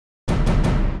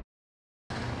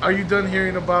Are you done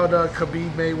hearing about Khabib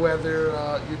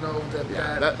Mayweather? You know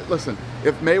Listen,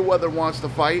 if Mayweather wants to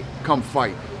fight, come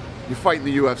fight. You fight in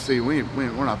the UFC.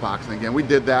 We're not boxing again. We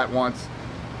did that once.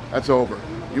 That's over.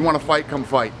 You want to fight, come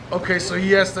fight. Okay, so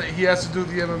he has to do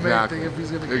the MMA thing if he's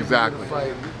going to give him a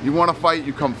fight. You want to fight,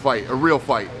 you come fight. A real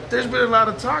fight. There's been a lot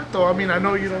of talk, though. I mean, I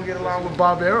know you don't get along with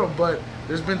Bob Arum, but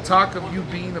there's been talk of you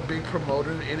being a big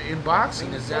promoter in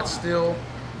boxing. Is that still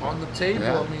on the table?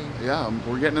 Yeah, I mean, yeah,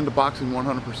 we're getting into boxing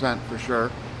 100% for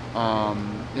sure.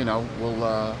 You know,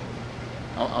 we'll.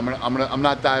 I'm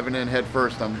not diving in head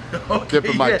first. I'm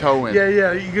dipping my toe in.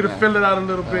 Yeah. You're gonna fill it out a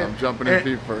little bit. I'm jumping in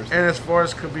feet first. And as far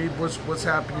as Khabib, what's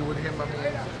happening with him? I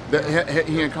mean,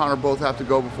 he and Conor both have to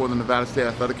go before the Nevada State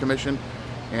Athletic Commission,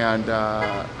 and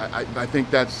I think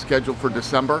that's scheduled for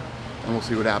December, and we'll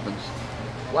see what happens.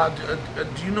 Wow.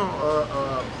 Do you know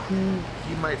who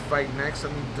he might fight next? I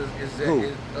mean,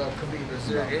 Khabib? Is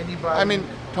there anybody? I mean,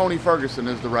 Tony Ferguson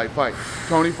is the right fight.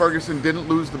 Tony Ferguson didn't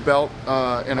lose the belt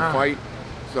in a fight.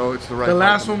 So it's the right fight. The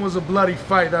last one was a bloody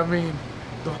fight. I mean,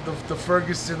 the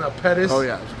Ferguson Pettis. Oh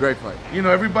yeah, it was a great fight. You know,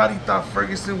 everybody thought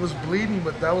Ferguson was bleeding,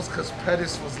 but that was because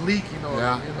Pettis was leaking.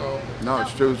 Yeah. You know. No,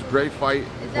 it's true. It was a great fight.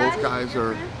 Both guys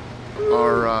are.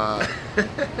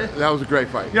 That was a great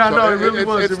fight. Yeah, so no, it really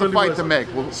was. It's the fight to make.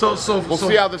 We'll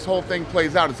see how this whole thing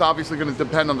plays out. It's obviously going to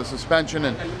depend on the suspension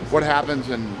and what happens,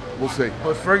 and we'll see.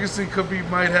 But Ferguson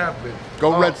might happen.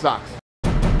 Go Red Sox.